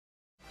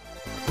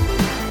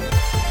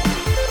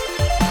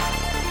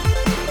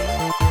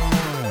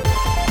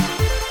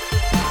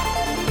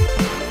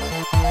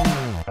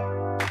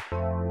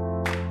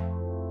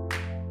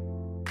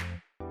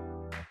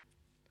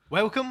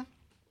Welcome,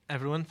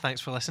 everyone.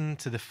 Thanks for listening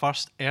to the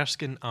first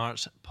Erskine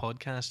Arts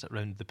podcast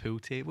around the pool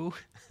table.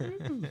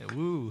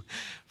 Woo!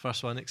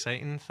 First one,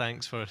 exciting.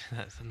 Thanks for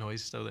that's the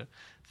noise still there.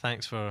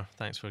 Thanks for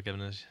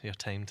giving us your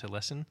time to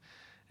listen.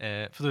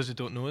 For those who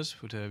don't know us,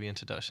 we'll do a wee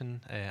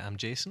introduction. I'm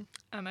Jason.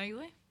 I'm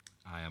Ailey.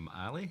 I am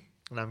Ali.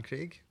 And I'm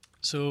Craig.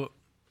 So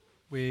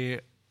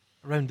we're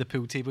around the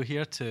pool table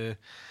here to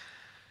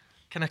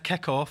kind of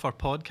kick off our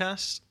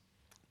podcast.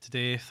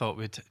 Today, thought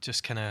we'd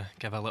just kind of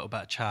give a little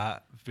bit of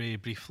chat very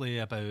briefly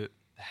about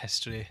the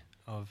history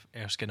of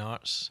Erskine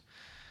Arts,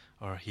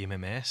 or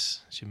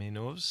EMMS, as you may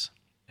know us.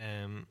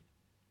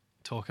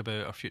 Talk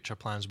about our future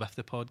plans with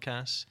the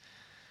podcast,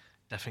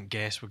 different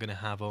guests we're going to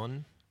have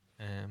on,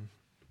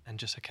 and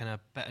just a kind of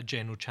bit of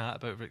general chat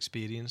about our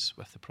experience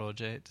with the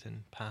project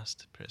in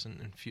past,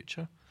 present and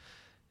future.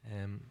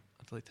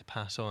 I'd like to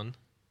pass on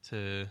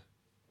to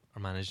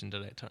our managing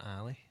director,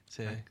 Ali,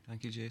 to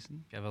Thank you,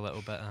 Jason. give a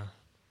little bit of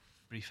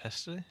brief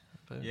history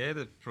about. Yeah,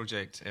 the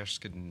project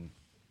Erskine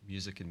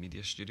Music and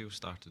Media Studio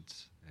started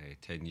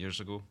 10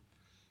 years ago.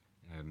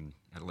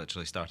 It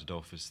literally started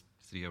off as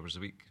 3 hours a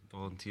week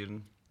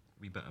volunteering,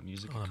 a wee bit of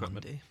music On a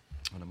equipment Monday.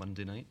 on a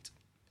Monday night.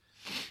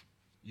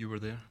 You were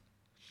there?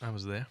 I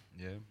was there.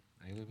 Yeah.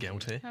 Ailey was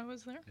Guilty. I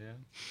was there. there.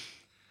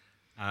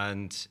 Yeah.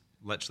 And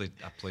literally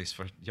a place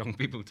for young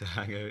people to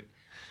hang out,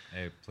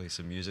 play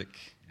some music,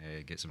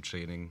 get some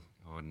training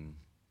on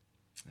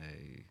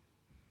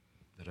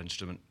their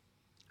instrument,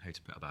 how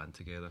to put a band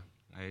together.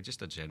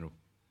 Just a general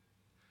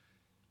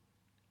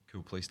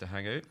cool place to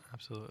hang out.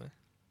 Absolutely.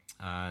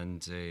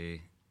 And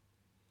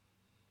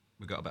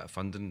we got a bit of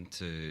funding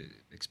to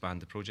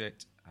expand the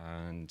project,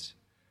 and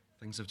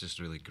things have just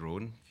really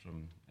grown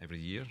from every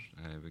year.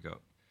 We got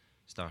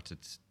started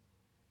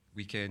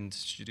weekend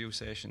studio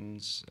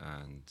sessions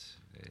and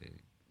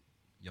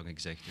young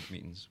executive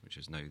meetings, which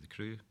is now the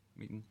crew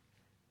meeting.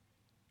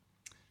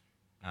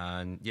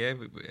 And yeah,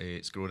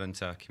 it's grown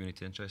into a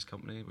community interest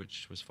company,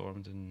 which was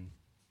formed in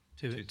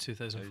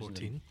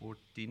 2014.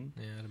 2014.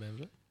 Yeah, I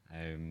remember it.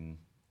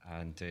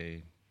 And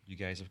you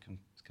guys have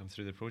come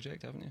through the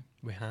project, haven't you?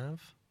 We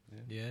have.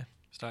 Yeah.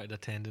 Started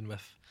attending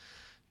with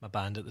my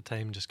band at the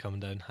time, just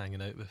coming down,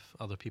 hanging out with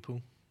other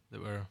people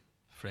that were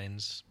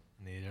friends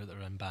in the area that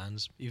were in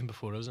bands, even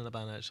before I was in a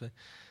band, actually.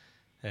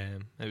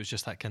 It was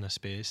just that kind of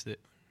space that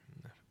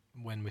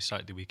when we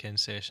started the weekend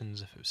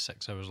sessions, if it was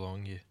 6 hours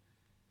long, you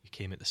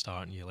came at the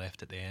start and you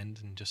left at the end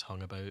and just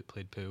hung about,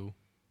 played pool,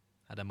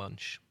 had a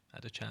munch,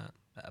 had a chat,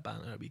 bit of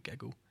banter, a wee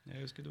giggle. Yeah,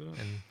 it was good, wasn't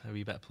it? And a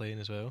wee bit of playing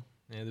as well.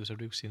 Yeah, there was a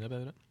real scene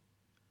about it.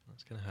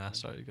 That's kind of how I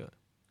started,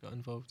 got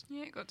involved.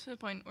 Yeah, it got to the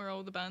point where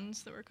all the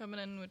bands that were coming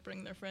in would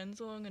bring their friends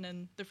along, and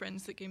then the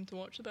friends that came to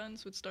watch the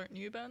bands would start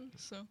new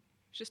bands. So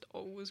it's just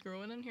always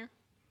growing in here.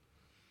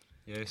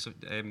 Yeah, so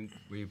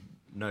we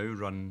now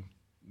run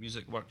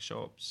music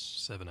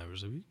workshops 7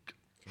 hours a week.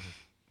 for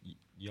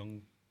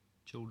young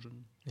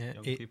children, Yeah,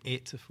 young 8 people.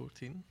 to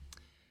 14.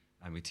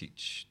 And we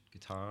teach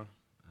guitar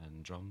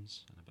and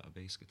drums and a bit of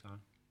bass guitar.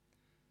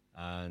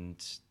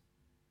 And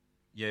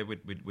yeah,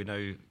 we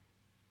now,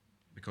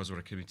 because we're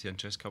a community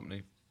interest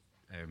company,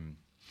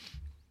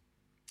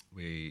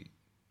 we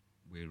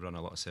run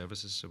a lot of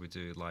services. So we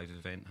do live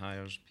event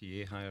hires,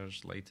 PA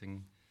hires,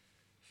 lighting,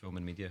 film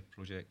and media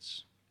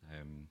projects.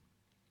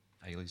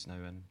 Ailey's now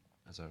in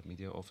as our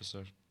media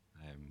officer.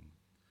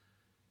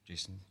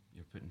 Jason,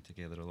 you're putting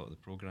together a lot of the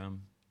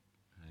program,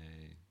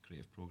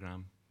 creative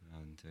program,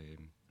 and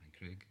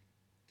Craig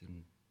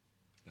doing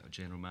a bit of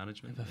general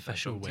management. We have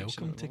official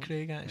welcome to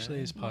Craig,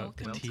 actually, as part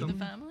Welcome of the to team.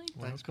 the family.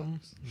 Welcome.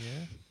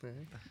 Yeah.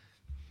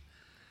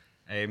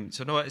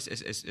 So no,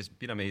 it's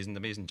been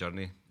amazing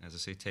journey. As I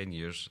say, 10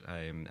 years,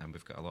 and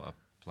we've got a lot of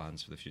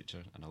plans for the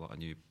future and a lot of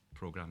new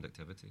programmed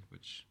activity,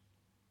 which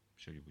I'm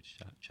sure you would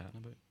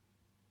chatting about.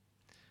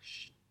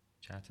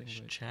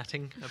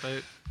 Chatting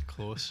about.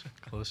 Close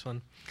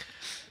one.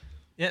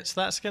 Yeah,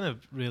 so that's kind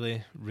of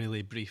really,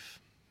 really brief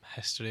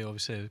history.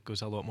 Obviously, it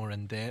goes a lot more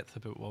in depth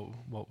about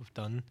what we've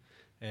done.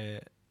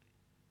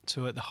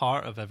 So at the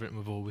heart of everything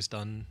we've always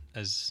done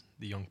is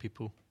the young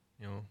people.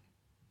 You know,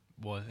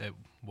 it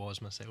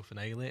was myself and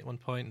Ailey at one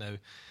point. Now,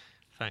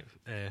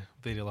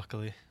 very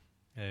luckily,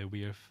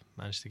 we've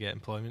managed to get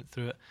employment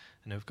through it,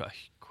 and we've got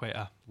quite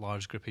a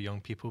large group of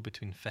young people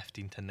between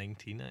 15 to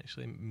 19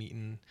 actually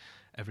meeting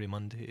every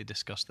Monday to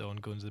discuss the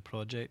ongoings of the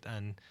project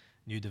and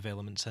new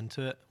developments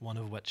into it, one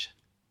of which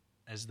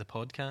is the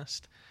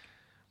podcast.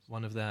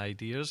 One of the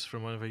ideas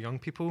from one of our young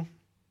people.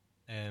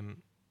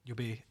 You'll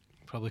be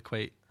probably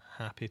quite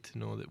happy to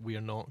know that we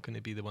are not going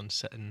to be the ones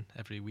sitting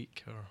every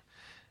week or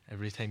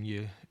every time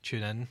you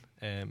tune in.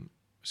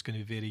 It's going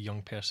to be very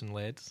young person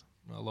led.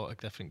 A lot of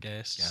different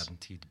guests.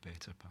 Guaranteed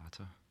better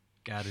patter.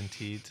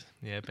 Guaranteed,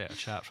 yeah, better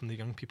chat from the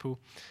young people.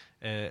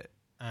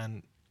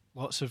 And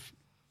lots of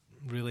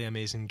really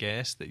amazing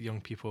guests that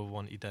young people have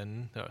wanted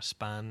in that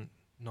span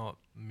not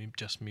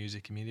just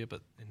music and media,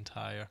 but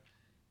entire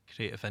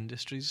creative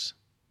industries,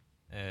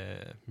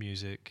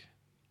 music,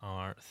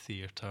 art,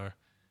 theatre,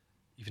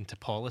 even to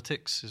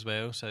politics as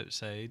well, so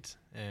outside,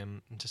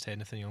 and just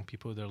anything young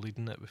people, they're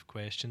leading it with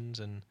questions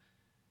and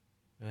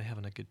really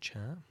having a good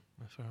chat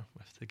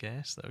with the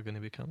guests that are going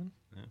to be coming.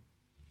 Yeah.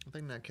 I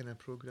think that kind of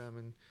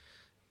programming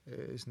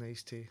is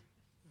nice to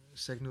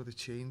signal the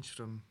change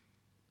from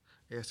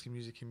Erskine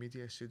Music and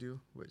Media Studio,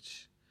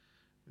 which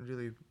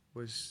really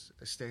was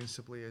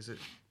ostensibly as it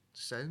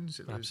sounds.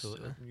 It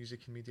Absolutely. was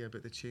music and media,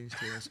 but the change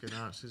to Erskine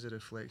Arts is a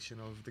reflection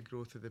of the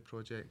growth of the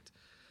project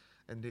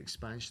and the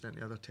expansion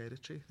into other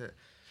territory. That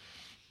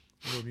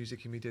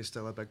music and media is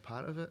still a big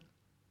part of it,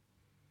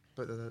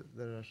 but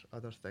there are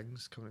other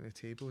things coming to the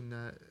table, and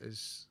that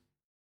is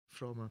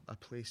from a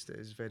place that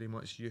is very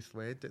much youth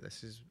led. That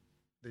this is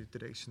the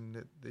direction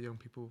that the young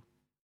people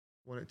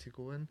want it to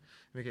go in, and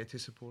we get to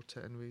support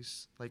it in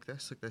ways like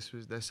this. Like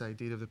this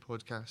idea of the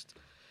podcast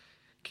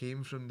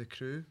came from the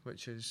crew,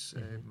 which is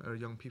our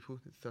young people,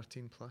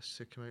 13 plus,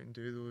 who come out and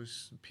do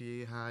those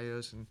PA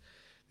hires and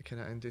the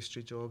kind of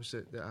industry jobs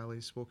that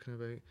Ali's spoken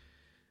about.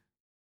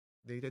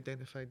 They'd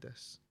identified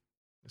this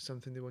as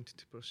something they wanted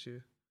to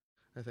pursue.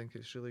 I think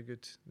it's really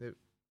good that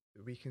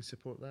we can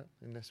support that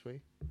in this way.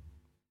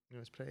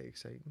 It's pretty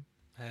exciting.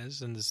 It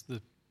is, and there's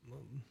the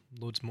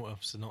loads more.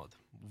 It's not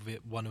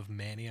one of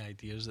many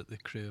ideas that the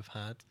crew have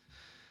had.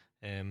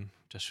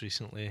 Just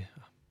recently,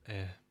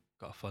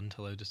 got a fund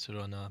allowed us to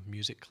run a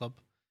music club,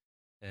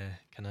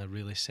 kind of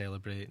really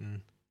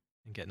celebrating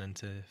and getting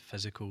into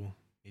physical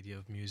media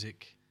of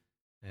music,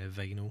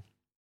 vinyl,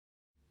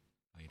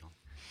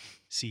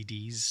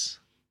 CDs.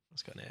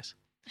 That's got an S.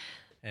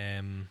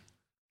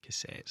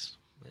 Cassettes.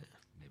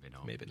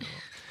 Maybe not.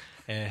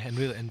 And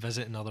really, and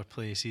visiting other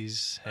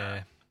places,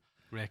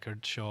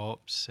 record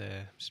shops,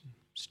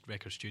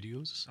 record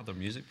studios, Other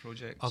music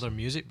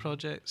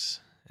projects.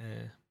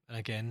 And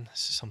again,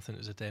 this is something that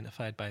was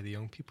identified by the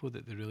young people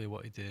that they really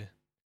wanted to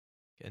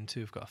get into.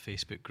 We've got a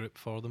Facebook group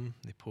for them.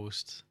 They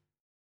post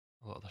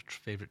a lot of their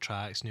favourite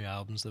tracks, new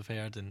albums they've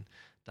heard, and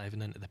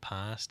diving into the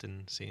past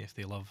and seeing if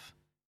they love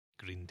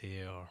Green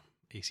Day or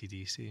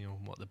AC/DC,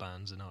 what the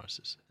bands and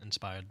artists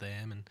inspired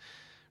them, and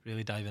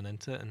really diving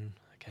into it. And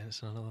again,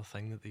 it's another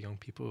thing that the young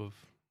people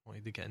have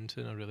wanted to get into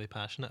and are really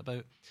passionate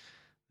about.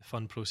 The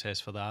fund process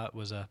for that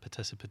was a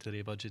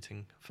participatory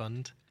budgeting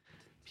fund,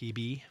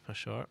 PB for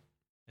short,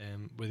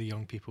 where the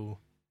young people,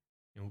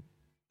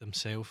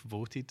 themselves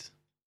voted.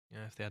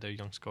 If they had a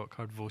Young Scot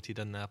card, voted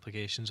in the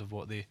applications of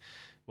what they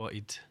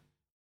wanted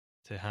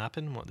to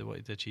happen, what they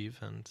wanted to achieve,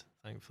 and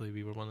thankfully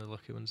we were one of the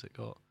lucky ones that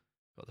got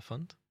the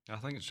fund. I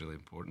think it's really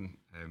important.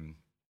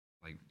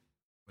 Like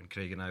when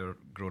Craig and I were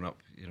growing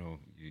up, you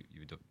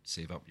would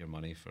save up your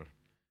money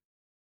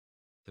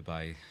to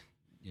buy,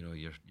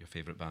 your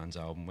favourite band's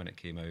album when it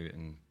came out,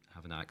 and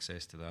having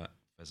access to that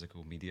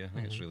physical media. I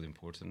think it's really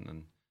important,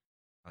 and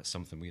that's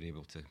something we're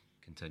able to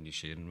continue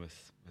sharing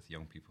with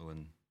young people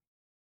in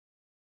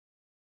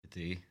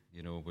today,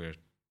 where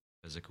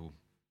physical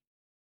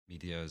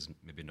media is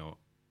maybe not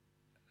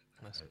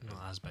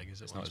not as big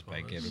as it it's once not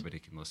as big. was. Everybody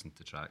can listen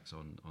to tracks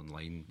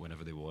online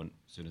whenever they want,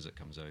 as soon as it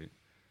comes out.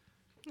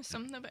 There's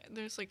something about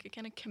there's like a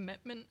kind of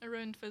commitment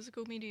around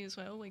physical media as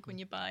well. Like when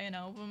you buy an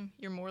album,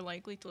 you're more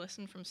likely to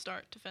listen from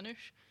start to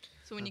finish.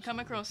 So when you come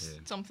across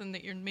something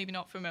that you're maybe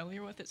not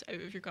familiar with, it's out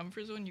of your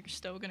comfort zone, you're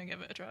still going to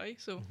give it a try.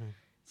 So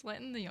it's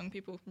letting the young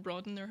people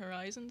broaden their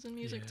horizons in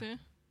music too.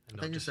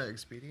 I think it's that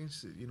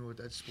experience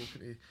that I'd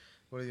spoken to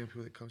one of the young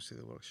people that comes to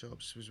the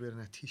workshops was wearing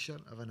a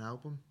t-shirt of an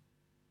album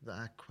that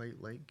I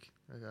quite like.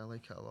 I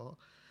like it a lot.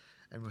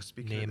 And we're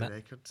speaking about the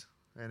record.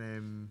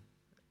 And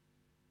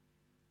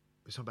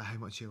it's not about how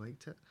much he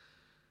liked it.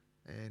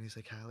 And he's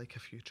like, I like a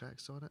few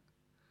tracks on it.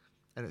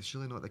 And it's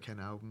really not the kind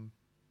of album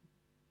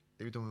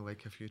that you'd only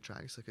like a few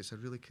tracks. Like, it's a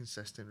really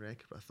consistent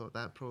record. But I thought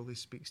that probably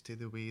speaks to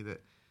the way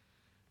that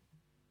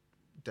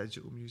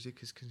digital music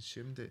is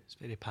consumed. It's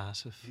very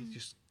passive. You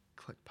just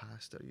click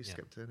past it, or you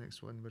skip to the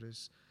next one.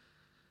 Whereas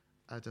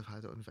I'd have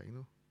had it on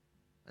vinyl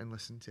and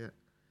listened to it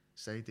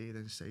side A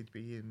then side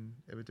B, and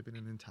it would have been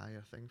an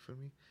entire thing for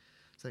me.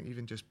 I think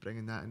even just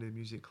bringing that into the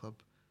music club,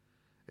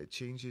 it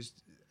changes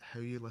how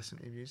you listen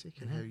to music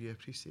and how you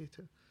appreciate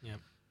it. Yeah.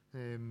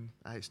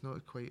 It's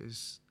not quite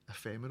as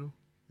ephemeral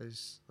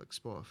as like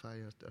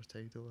Spotify or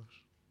Tidal or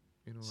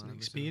it's an Amazon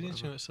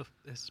experience. or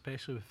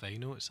Especially with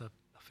vinyl, it's a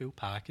full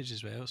package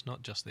as well. It's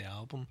not just the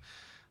album.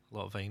 A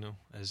lot of vinyl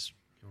is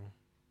the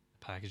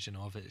packaging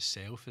of it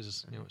itself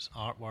is it's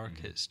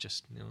artwork. It's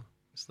just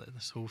it's like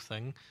this whole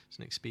thing. It's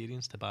an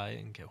experience to buy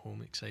it and get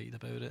home excited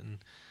about it and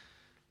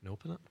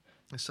open it.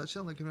 It's such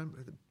a, like, I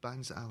remember the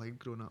bands that I liked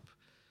growing up,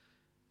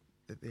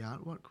 that the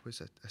artwork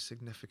was a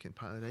significant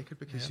part of the record,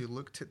 because you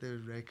looked at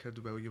the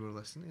record while you were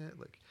listening to it,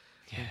 like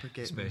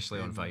especially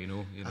on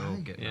vinyl,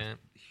 getting a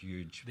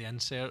huge the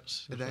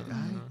inserts. I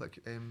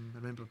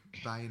remember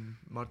buying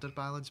Murder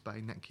Ballads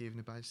by Nick Cave and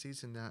the Bad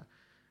Seeds, and that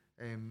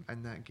in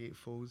that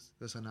gatefold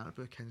there's an art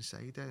book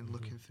inside it, and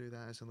looking through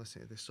that as I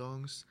listen to the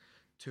songs.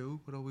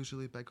 Tool were always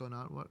really big on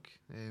artwork,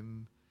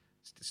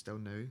 still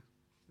now,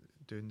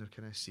 doing their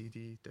kind of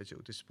CD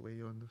digital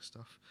display on their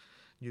stuff.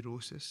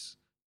 Neurosis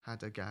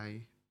had a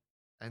guy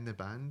in the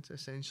band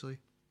essentially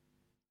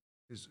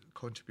whose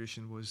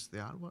contribution was the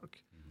artwork,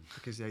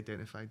 because they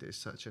identified it as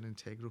such an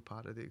integral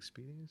part of the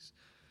experience.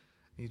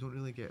 And you don't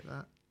really get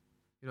that.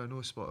 You know, I know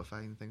Spotify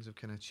and things have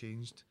kind of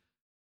changed.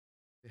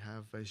 They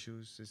have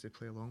visuals as they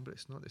play along, but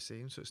it's not the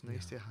same. So it's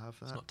nice to have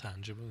that. It's not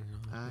tangible.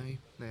 You know. Aye,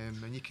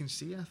 and you can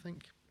see, I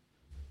think,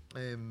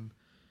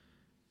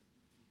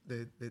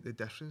 the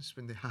difference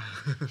when they have.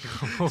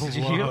 Did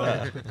you hear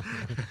that?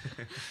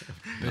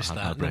 Boost Had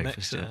that my in the breakfast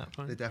mix yet. at that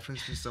point. The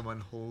difference when someone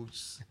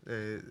holds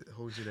the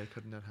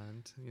record in their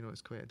hand. You know,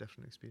 it's quite a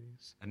different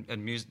experience. And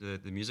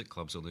the music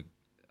club's only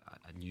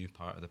a new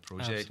part of the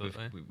project.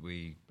 Absolutely.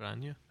 We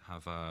Brand new.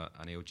 have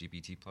an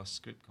LGBT plus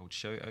group called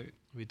Shout Out.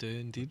 We do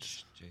indeed.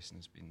 Which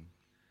Jason's been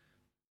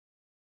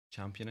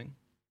championing.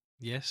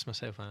 Yes,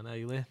 myself and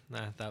Ailey.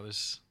 That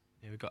was,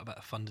 we got a bit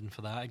of funding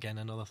for that. Again,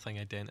 another thing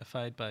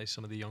identified by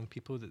some of the young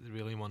people that they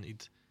really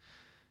wanted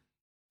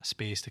a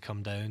space to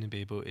come down and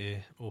be able to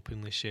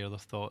openly share their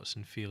thoughts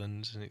and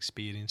feelings and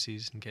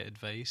experiences and get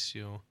advice,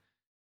 in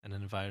an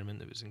environment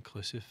that was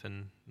inclusive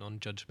and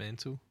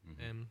non-judgmental.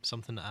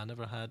 Something that I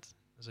never had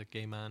as a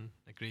gay man,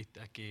 a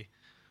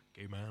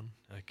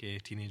gay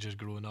teenager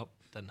growing up.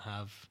 Didn't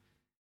have.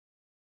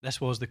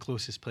 This was the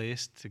closest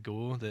place to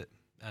go that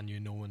I knew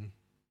no one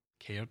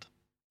cared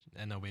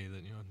in a way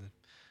that no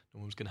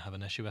one was going to have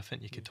an issue with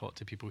it. You could talk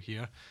to people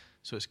here,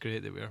 so it's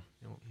great that we're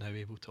now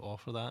able to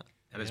offer that.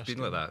 And it's been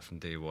like that from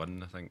day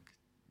one. I think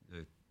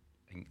the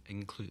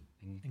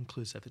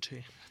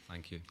inclusivity.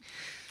 Thank you.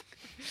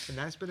 And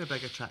that's been a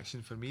big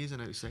attraction for me as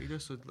an outsider.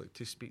 So I'd like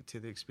to speak to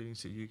the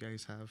experience that you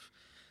guys have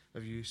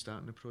of you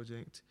starting the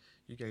project,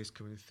 you guys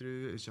coming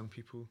through as young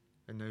people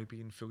and now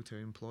being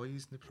full-time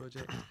employees in the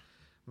project.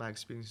 My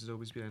experience has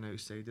always been an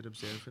outsider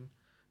observing.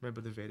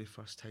 Remember the very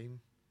first time,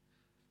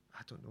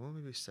 I don't know,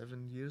 maybe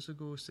 7, 8 years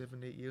ago,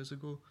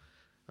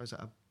 I was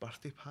at a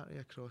birthday party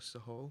across the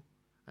hall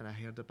and I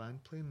heard a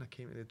band playing and I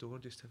came to the door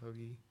just to have a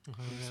wee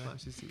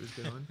scratch to see what was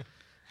going on.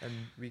 And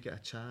we get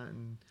a chat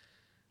and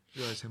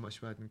realised how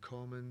much we had in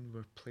common.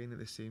 We're playing at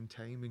the same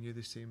time, we knew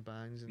the same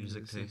bands and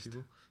Music the same taste.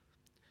 people.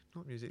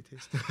 Not music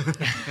taste.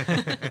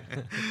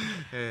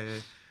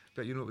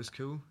 But it was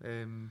cool.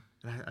 And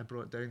I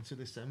brought down to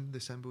the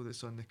symbol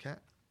that's on the kit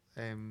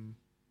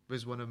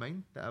was one of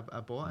mine that I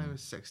bought. I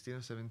was 16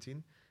 or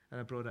 17 and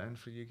I brought it in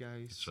for you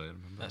guys. That's right, I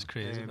remember. That's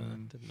crazy,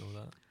 man. Didn't know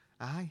that.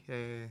 Aye.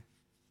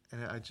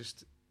 And I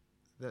just,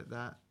 that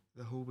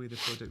the whole way the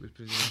project was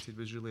presented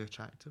was really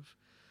attractive.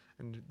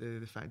 And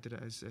the fact that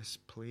it is this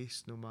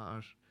place, no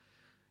matter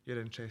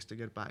your interest or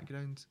your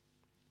background,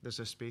 there's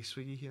a space for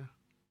you here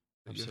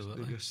that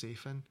you're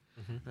safe in.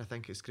 And I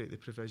think it's great the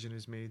provision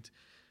is made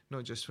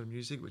not just for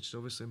music, which is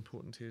obviously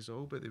important to us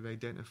all, but they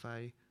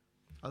identify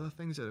other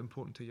things that are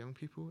important to young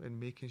people and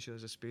making sure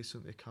there's a space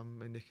when they come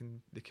and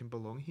they can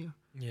belong here.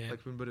 Yeah.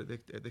 Like when we're at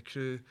the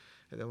crew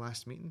at the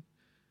last meeting,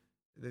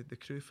 the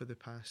crew for the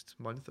past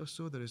month or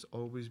so, there is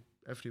always,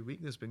 every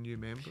week there's been new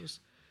members,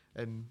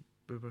 and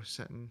we were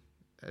sitting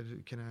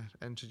kind of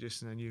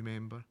introducing a new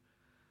member,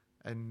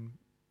 and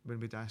when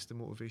we'd asked the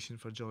motivation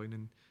for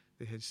joining,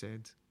 they had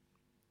said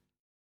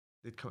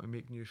they'd come to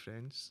make new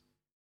friends.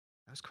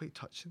 That's quite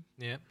touching.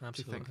 Yeah,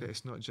 absolutely. To think that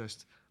it's not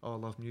just, I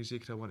love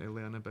music, I want to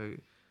learn about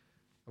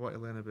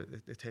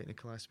the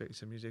technical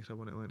aspects of music, I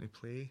want to learn to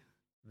play.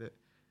 That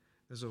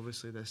there's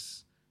obviously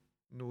this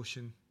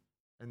notion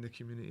in the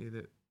community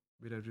that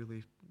we're a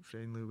really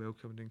friendly,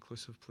 welcoming,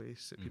 inclusive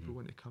place that people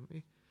want to come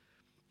to.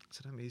 It's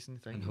an amazing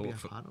thing And to be a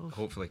part of.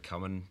 hopefully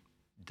coming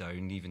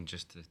down even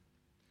just to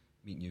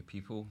meet new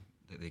people,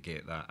 that they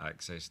get that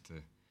access to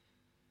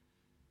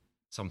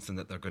something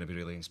that they're going to be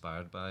really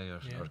inspired by or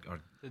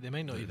they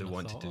might not even they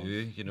want to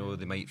do. Of.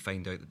 They might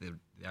find out that they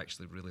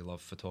actually really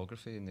love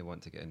photography and they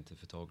want to get into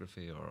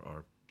photography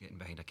or getting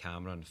behind a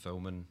camera and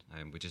filming.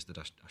 We just did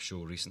a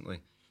show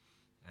recently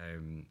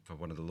for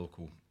one of the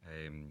local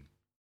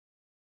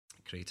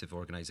creative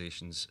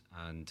organisations,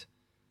 and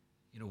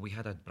we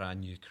had a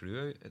brand new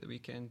crew out at the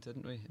weekend,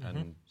 didn't we?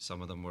 And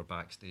some of them were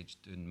backstage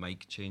doing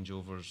mic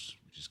changeovers,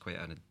 which is quite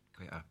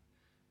a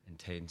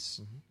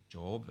intense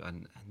job,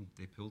 and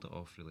they pulled it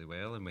off really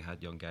well. And we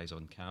had young guys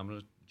on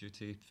camera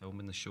duty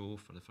filming the show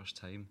for the first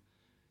time,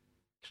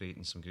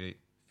 creating some great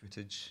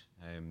footage,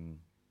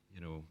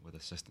 with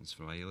assistance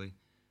from Ailey.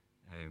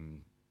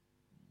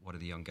 One of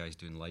the young guys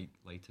doing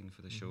lighting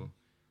for the show,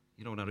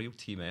 on a real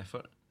team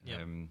effort. Yep.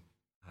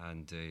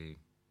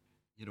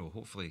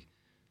 Hopefully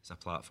it's a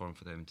platform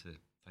for them to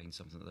find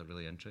something that they're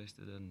really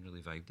interested in,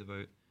 really vibed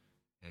about.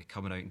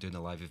 Coming out and doing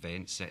a live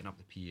event, setting up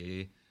the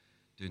PA,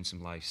 doing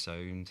some live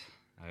sound,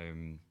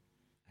 and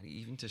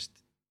even just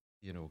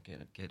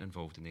getting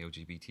involved in the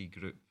LGBT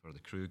group or the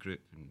crew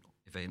group and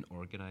event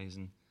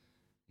organising.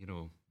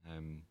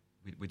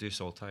 We do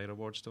Saltire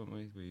Awards, don't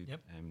we?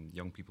 Yep.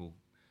 Young people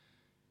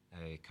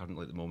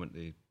currently at the moment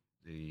they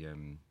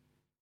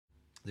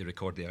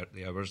record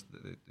the hours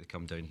that they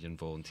come down here and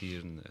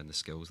volunteer and the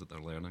skills that they're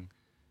learning,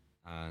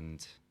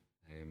 and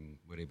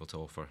we're able to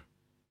offer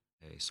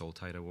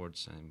Saltire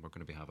Awards, and we're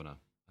going to be having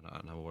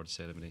an award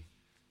ceremony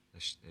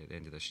at the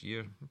end of this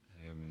year.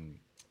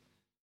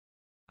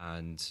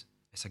 And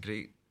it's a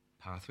great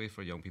pathway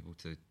for young people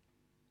to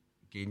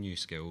gain new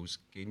skills,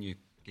 gain new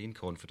gain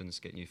confidence,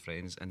 get new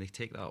friends, and they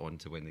take that on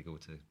to when they go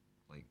to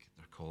like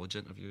their college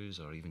interviews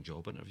or even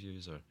job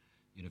interviews or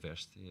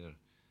university or.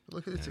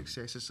 Look at the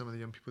success of some of the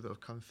young people that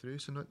have come through.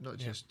 So not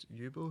just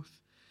you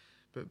both,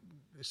 but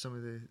some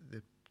of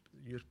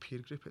your peer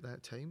group at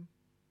that time.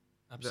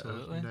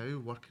 Absolutely. That are now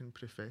working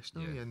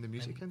professionally in the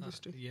music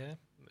industry.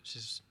 Which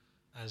is,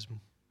 as you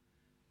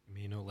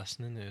may know,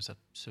 listening, it was a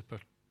super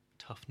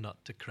tough nut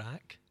to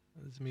crack,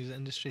 the music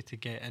industry, to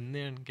get in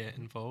there and get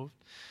involved.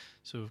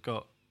 So we've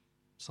got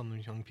some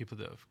young people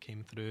that have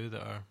came through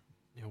that are,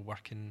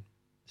 working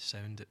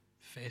sound at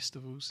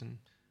festivals and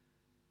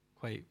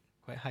quite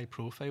high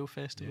profile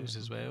festivals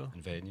as well.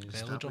 And venues.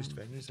 Established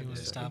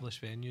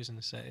venues in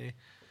the city.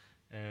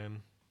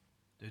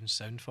 Doing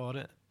sound for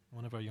it.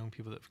 One of our young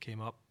people that have came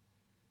up,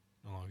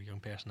 a young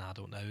person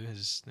adult now,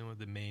 is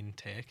the main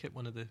tech at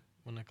one of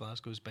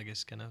Glasgow's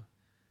biggest kind of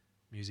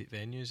music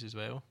venues as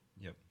well.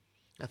 Yep.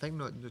 I think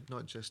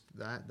not just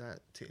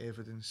that to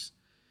evidence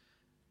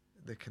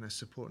the kind of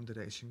support and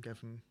direction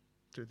given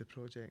through the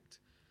project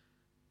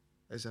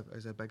is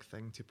a big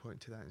thing to point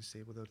to that and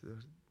say, well,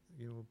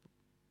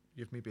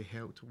 you've maybe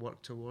helped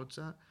work towards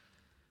that.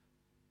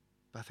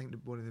 But I think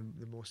one of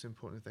the most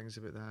important things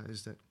about that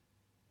is that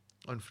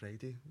on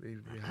Friday we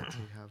had to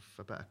have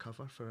a bit of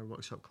cover for our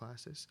workshop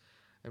classes,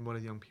 and one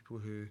of the young people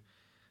who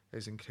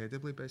is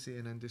incredibly busy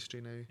in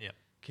industry now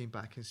came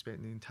back and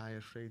spent the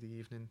entire Friday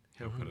evening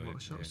helping the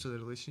workshop. So the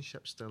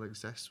relationship still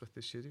exists with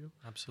the studio.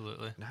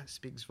 Absolutely. And that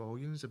speaks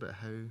volumes about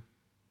how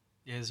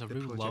there's a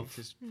real love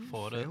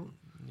for it,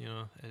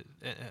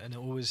 and it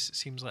always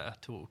seems like a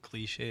total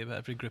cliche, but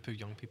every group of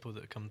young people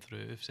that come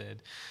through have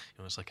said,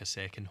 it's like a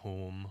second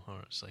home,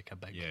 or it's like a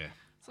big,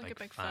 it's like a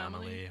big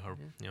family, or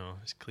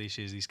as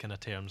cliche as these kind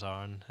of terms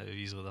are and how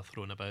easily they're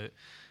thrown about,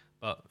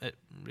 but it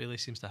really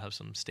seems to have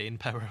some staying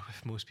power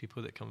with most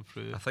people that come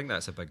through. I think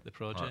that's a big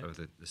part of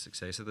the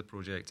success of the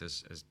project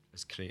is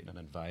creating an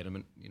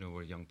environment,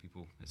 where young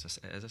people, it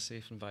is a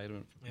safe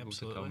environment for people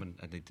to come,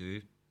 and they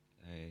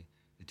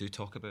do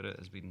talk about it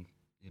as being,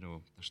 their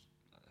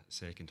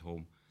second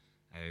home,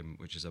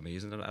 which is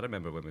amazing. And I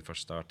remember when we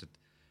first started,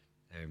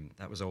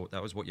 that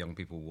was what young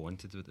people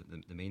wanted.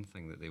 The main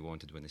thing that they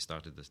wanted when they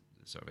started this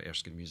sort of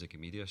Erskine Music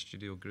and Media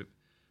Studio group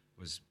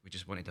was we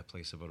just wanted a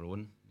place of our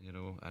own,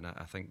 and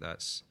I think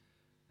that's,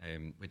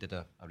 we did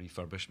a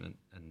refurbishment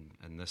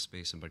in this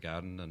space in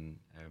Bergarden, and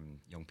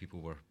young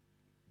people were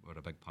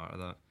a big part of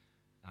that,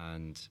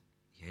 and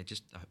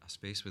just a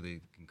space where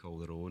they can call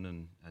their own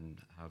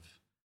and have,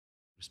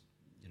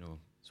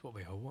 it's what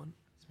we all want.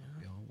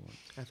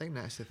 I think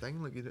that's the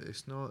thing. Like,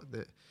 it's not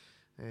that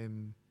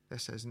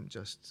this isn't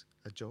just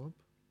a job.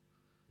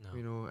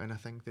 No. And I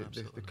think that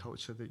the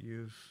culture that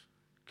you've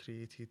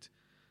created,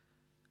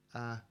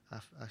 I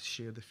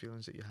share the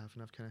feelings that you have,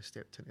 and I've kind of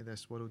stepped into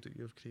this world that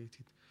you've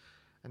created,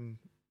 and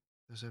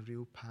there's a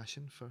real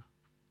passion for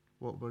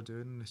what we're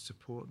doing and the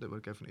support that we're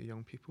giving to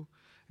young people,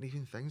 and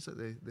even things like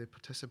the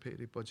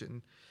participatory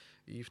budgeting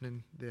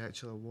evening, the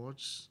actual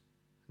awards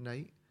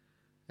night,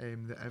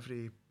 that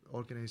every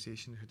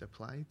organisation who'd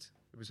applied,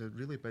 it was a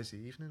really busy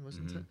evening,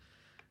 wasn't it?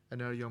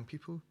 And our young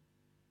people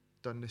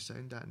done the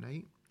sound that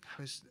night.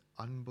 I was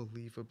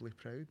unbelievably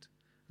proud.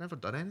 I never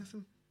done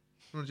anything.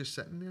 Just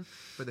sitting there.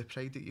 But the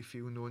pride that you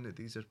feel knowing that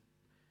these are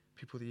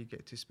people that you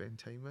get to spend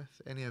time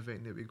with. Any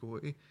event that we go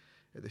to,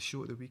 at the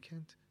show at the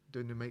weekend,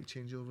 doing the mic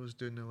changeovers,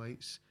 doing the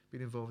lights,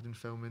 being involved in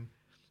filming,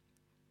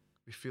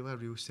 we feel a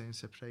real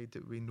sense of pride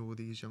that we know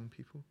these young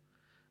people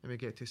and we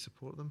get to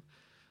support them.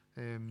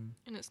 And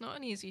it's not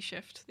an easy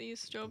shift,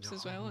 these jobs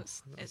as well.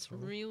 It's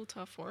real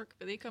tough work,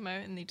 but they come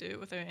out and they do it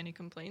without any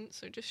complaints.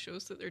 So it just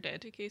shows that they're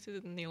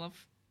dedicated and they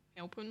love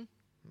helping.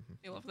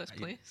 They love this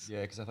place.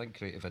 Because I think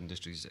creative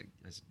industries,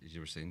 as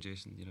you were saying,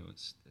 Jason,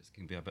 it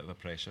can be a bit of a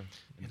pressure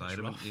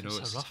environment.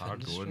 It's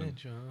hard going.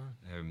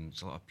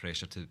 There's a lot of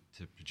pressure to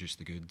produce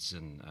the goods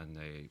and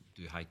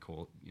do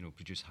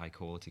produce high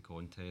quality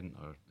content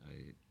or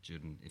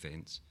during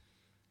events.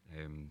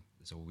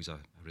 There's always a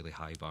really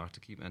high bar to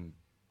keep, and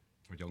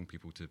for young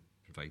people to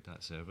provide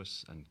that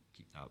service and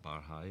keep that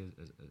bar high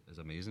is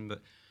amazing.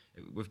 But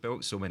we've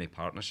built so many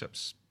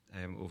partnerships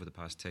over the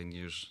past 10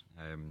 years.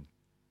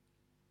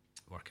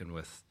 Working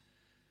with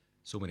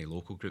so many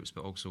local groups,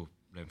 but also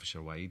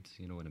Renfrewshire wide,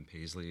 and in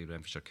Paisley,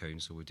 Renfrewshire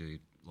Council, we do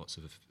lots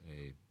of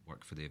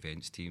work for the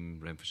events team,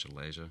 Renfrewshire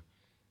Leisure.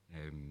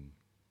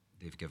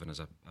 They've given us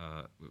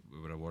we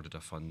were awarded a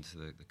fund,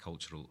 the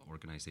Cultural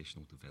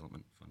Organisational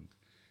Development Fund,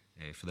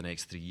 for the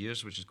next 3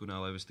 years, which is going to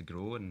allow us to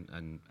grow and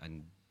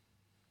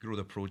grow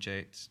the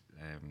project,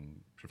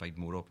 provide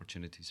more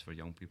opportunities for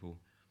young people,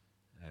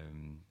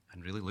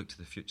 and really look to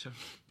the future,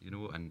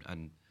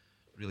 and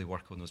really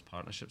work on those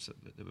partnerships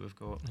that we've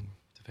got. And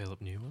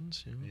develop new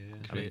ones,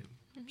 create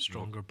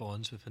stronger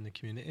bonds within the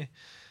community.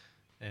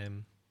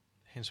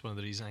 Hence one of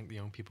the reasons I think the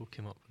young people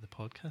came up with the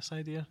podcast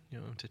idea,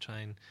 to try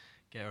and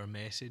get our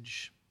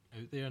message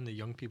out there and the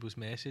young people's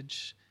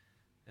message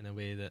in a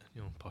way that,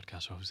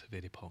 podcasts are obviously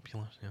very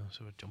popular,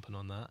 so we're jumping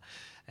on that.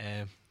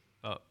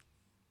 But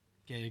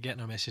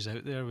getting our message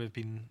out there, we've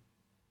been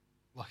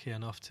lucky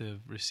enough to have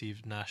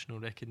received national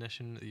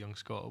recognition at the Young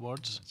Scot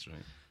Awards. That's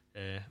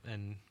right.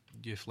 And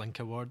Youth Link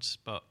Awards,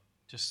 but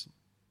just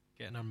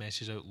getting our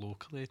message out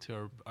locally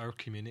to our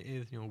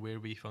community, where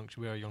we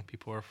function, where our young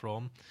people are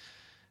from.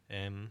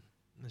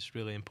 It's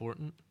really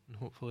important, and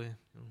hopefully.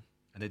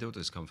 And they don't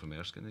just come from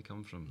Erskine; they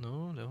come from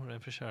No,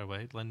 Renfrewshire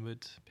wide,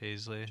 Linwood,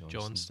 Paisley,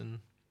 Johnston,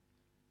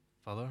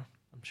 further.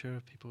 I'm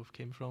sure people have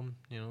came from,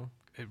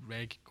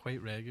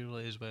 quite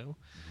regularly as well.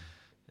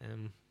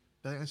 Mm-hmm.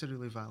 I think that's a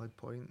really valid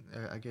point.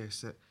 I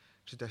guess that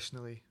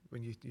traditionally,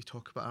 when you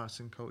talk about arts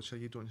and culture,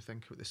 you don't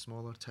think about the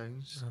smaller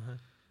towns. Uh-huh.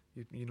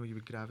 You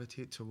would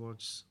gravitate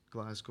towards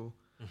Glasgow.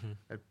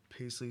 Mm-hmm.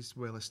 Paisley's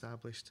well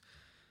established.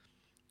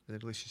 The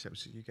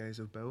relationships that you guys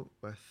have built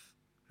with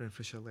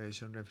Renfrewshire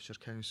Leisure and Renfrewshire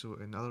Council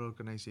and other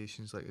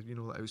organisations like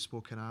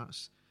Outspoken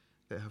Arts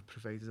that have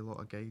provided a lot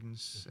of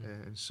guidance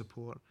and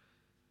support.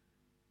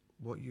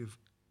 What you've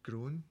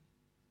grown,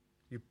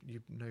 you're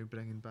now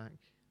bringing back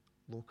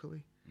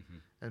locally,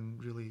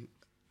 and really,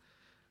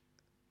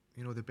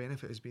 the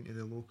benefit has been to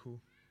the local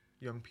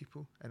young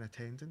people in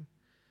attending.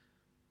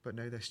 But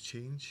now this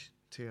change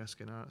to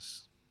Erskine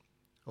Arts,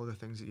 all the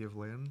things that you've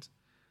learned,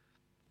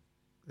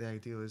 the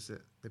ideal is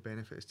that the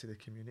benefit is to the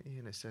community,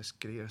 and it's this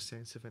greater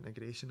sense of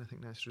integration. I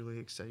think that's really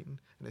exciting,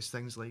 and it's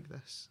things like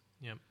this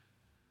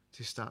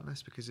to start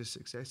this, because the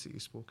success that you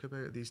spoke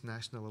about, these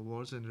national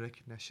awards and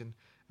recognition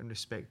and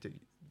respect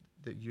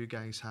that you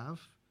guys have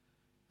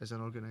as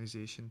an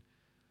organisation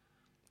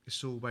is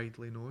so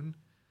widely known,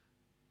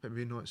 but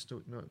maybe not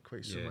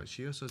quite so much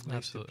here. So it's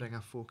nice to bring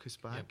a focus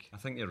back. Yep. I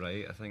think you're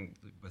right. I think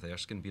with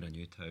Erskine being a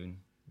new town,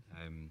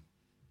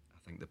 I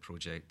think the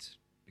project,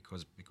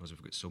 because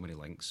we've got so many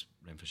links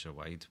Renfrewshire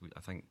wide,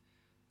 I think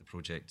the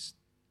project,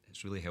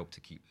 it's really helped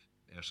to keep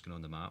Erskine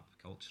on the map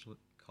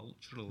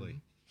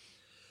culturally.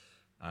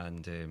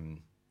 And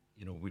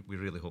we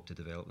really hope to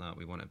develop that.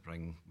 We want to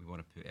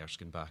put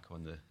Erskine back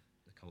on the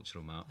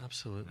cultural map.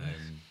 Absolutely.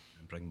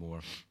 And bring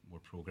more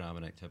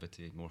programming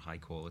activity, more high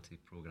quality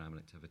programming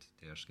activity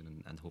to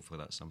Erskine, and hopefully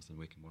that's something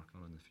we can work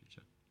on in the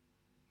future.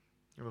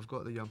 And we've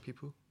got the young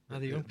people.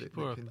 The young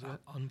people are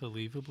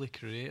unbelievably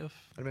creative.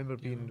 I remember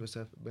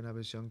when I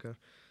was younger,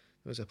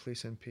 there was a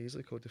place in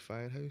Paisley called the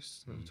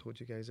Firehouse, and I told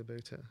you guys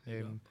about it.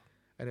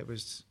 And it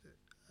was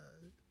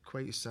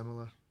quite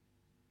similar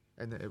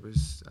in that it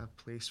was a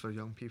place for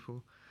young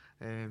people.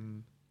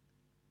 And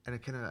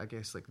it kind of, I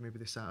guess, like maybe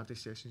the Saturday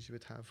sessions you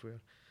would have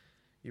where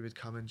you would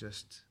come and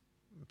just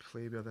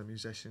play with other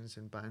musicians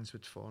and bands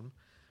would form.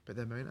 But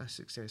the amount of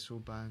successful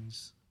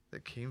bands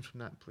that came from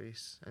that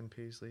place in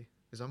Paisley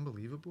is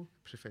unbelievable.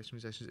 Professional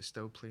musicians that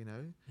still play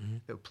now,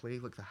 they'll play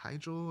like the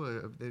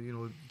Hydro,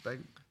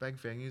 big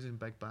venues and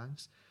big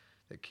bands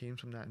that came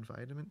from that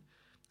environment.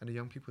 And the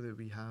young people that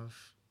we have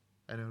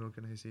in our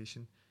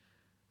organisation,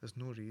 there's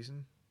no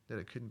reason that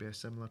it couldn't be a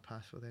similar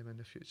path for them in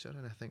the future.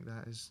 And I think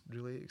that is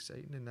really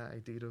exciting, and that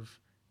idea of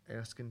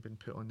Erskine being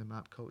put on the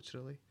map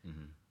culturally,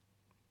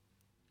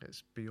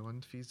 it's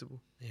beyond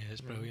feasible. Yeah, it's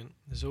brilliant.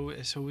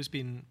 It's always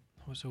been,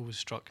 what's always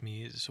struck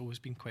me is it's always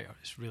been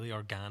it's really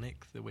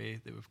organic, the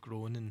way that we've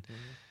grown. And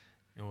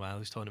while I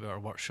was talking about our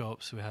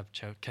workshops, we have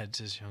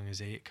kids as young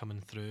as 8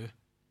 coming through,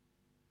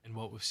 and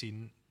what we've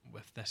seen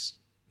with this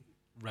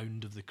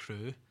round of the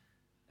crew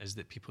is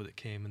that people that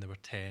came when they were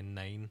 10,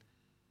 9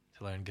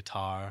 to learn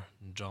guitar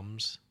and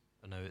drums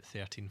are now at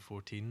 13,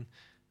 14, and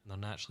they're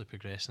naturally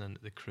progressing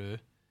into the crew.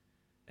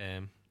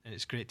 And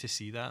it's great to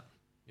see that.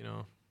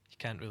 You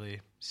can't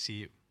really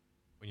see it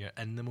when you're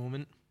in the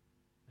moment,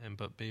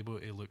 but be able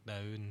to look now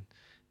and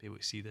be able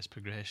to see this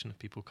progression of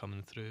people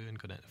coming through and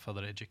going into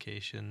further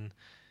education,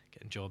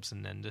 getting jobs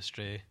in the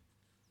industry,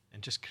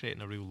 and just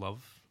creating a real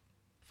love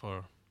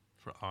for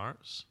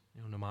arts,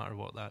 no matter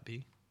what that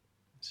be.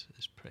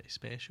 It's pretty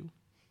special,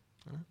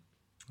 isn't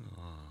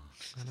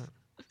it? Isn't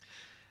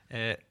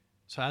it?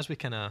 So as we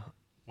kind of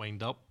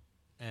wind up,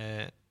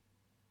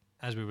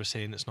 as we were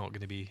saying, it's not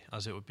going to be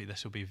as it would be.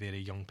 This will be very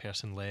young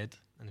person led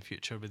in the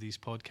future with these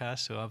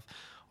podcasts. So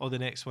all the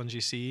next ones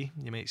you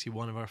might see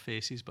one of our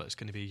faces, but it's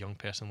going to be young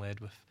person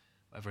led with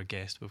whatever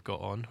guest we've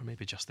got on, or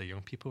maybe just the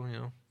young people,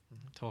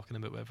 talking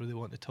about whatever they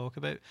want to talk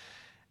about.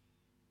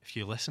 If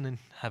you listen and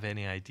have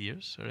any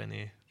ideas or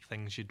any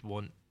things you'd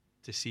want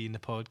to see in the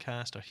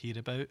podcast or hear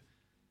about,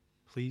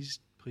 please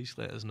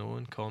let us know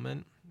and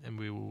comment, and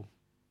we will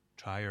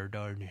try our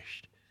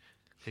darnest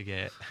to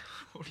get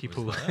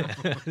people. Where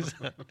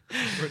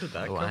did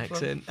that come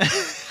from?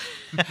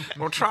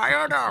 We'll try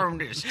our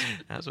darndest.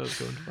 That's what I was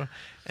going for.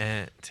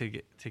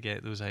 To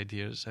get those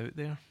ideas out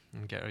there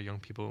and get our young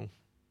people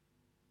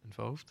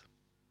involved.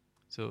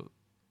 So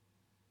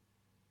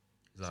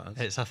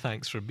it's a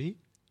thanks from me.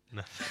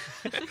 No.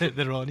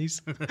 The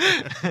Ronnies.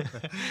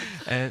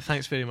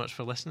 Thanks very much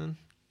for listening.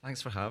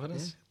 Thanks for having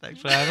us.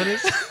 Thanks for having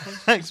us.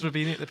 Thanks for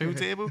being at the pool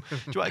table.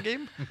 Do you want a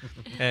game?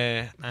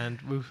 And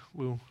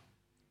we'll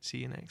see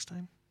you next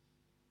time.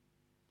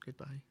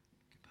 Goodbye.